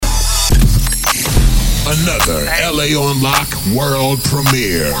Another LA on Lock world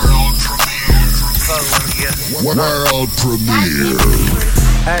premiere. World premiere.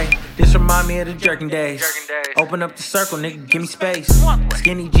 Hey, this remind me of the Jerkin Dayz. Open up the circle, nigga, give me space.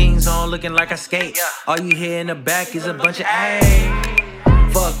 Skinny jeans on, looking like I skate. All you hear in the back is a bunch of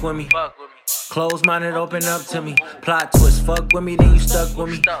ayy. Fuck with me. Close-minded, open up to me. Plot twist, fuck with me, then you stuck with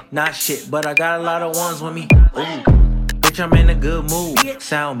me. Not shit, but I got a lot of ones with me. Ooh. Bitch, I'm in a good mood.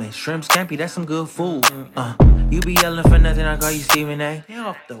 Salmon, shrimp, scampi, that's some good food. You be yelling for nothing, I call you Stephen A.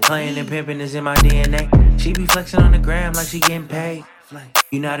 Playing and pimping is in my DNA. She be flexing on the gram like she getting paid.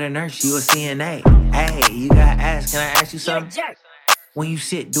 You not a nurse, you a CNA. Hey, you got ass, can I ask you something? When you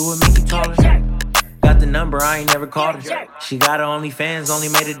sit, do it make you taller? Got the number, I ain't never called her. She got her OnlyFans, only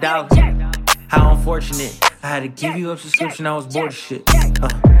made $1. How unfortunate, I had to give you a subscription, I was bored of shit.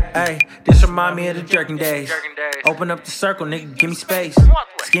 Hey, this remind me of the Jerkin Dayz. Open up the circle, nigga, give me space.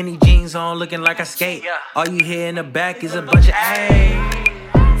 Skinny jeans on, looking like I skate. All you hear in the back is a bunch of ayy.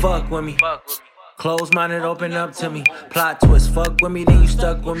 Fuck with me. Close-minded, open up to me. Plot twist, fuck with me, then you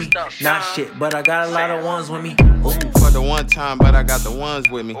stuck with me. Not shit, but I got a lot of ones with me. Ooh, for the one time, but I got the ones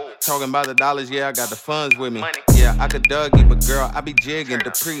with me. Talking about the dollars, yeah, I got the funds with me. Yeah, I could Dougie, but girl, I be jigging.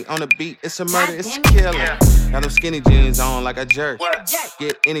 Dupree on the beat, it's a murder, it's a killing. Got them skinny jeans on like a jerk.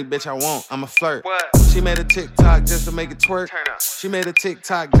 Get any bitch I want, I'm a flirt. She made a TikTok just to make it twerk. She made a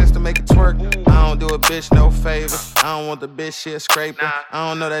TikTok just to make it twerk. I don't do a bitch no favor. I don't want the bitch shit scraping. I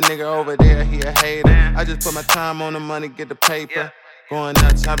don't know that nigga over there, he a hater. I just put my time on the money, get the paper. Going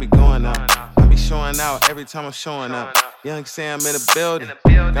nuts, I be going up. I be showing out every time I'm showing up. Young Sam in the building.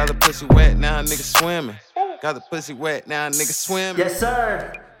 Got the pussy wet, now a nigga swimming. Got the pussy wet, now a nigga swimming. Yes,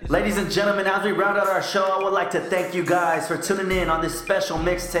 sir. Ladies and gentlemen, as we round out our show, I would like to thank you guys for tuning in on this special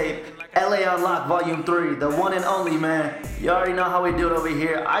mixtape, LA Unlocked Volume 3, the one and only, man. You already know how we do it over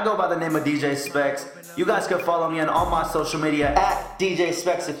here. I go by the name of DJ Specs. You guys can follow me on all my social media at DJ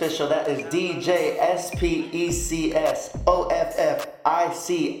Specs Official. That is DJ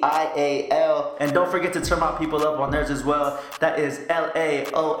SPECSOFFICIAL. And don't forget to turn my people up on theirs as well. That is LAONLOCK.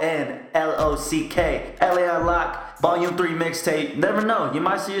 LA Unlocked Volume 3 mixtape. Never know, you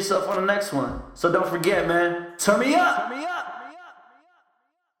might see yourself on the next one. So don't forget, man. Turn me up!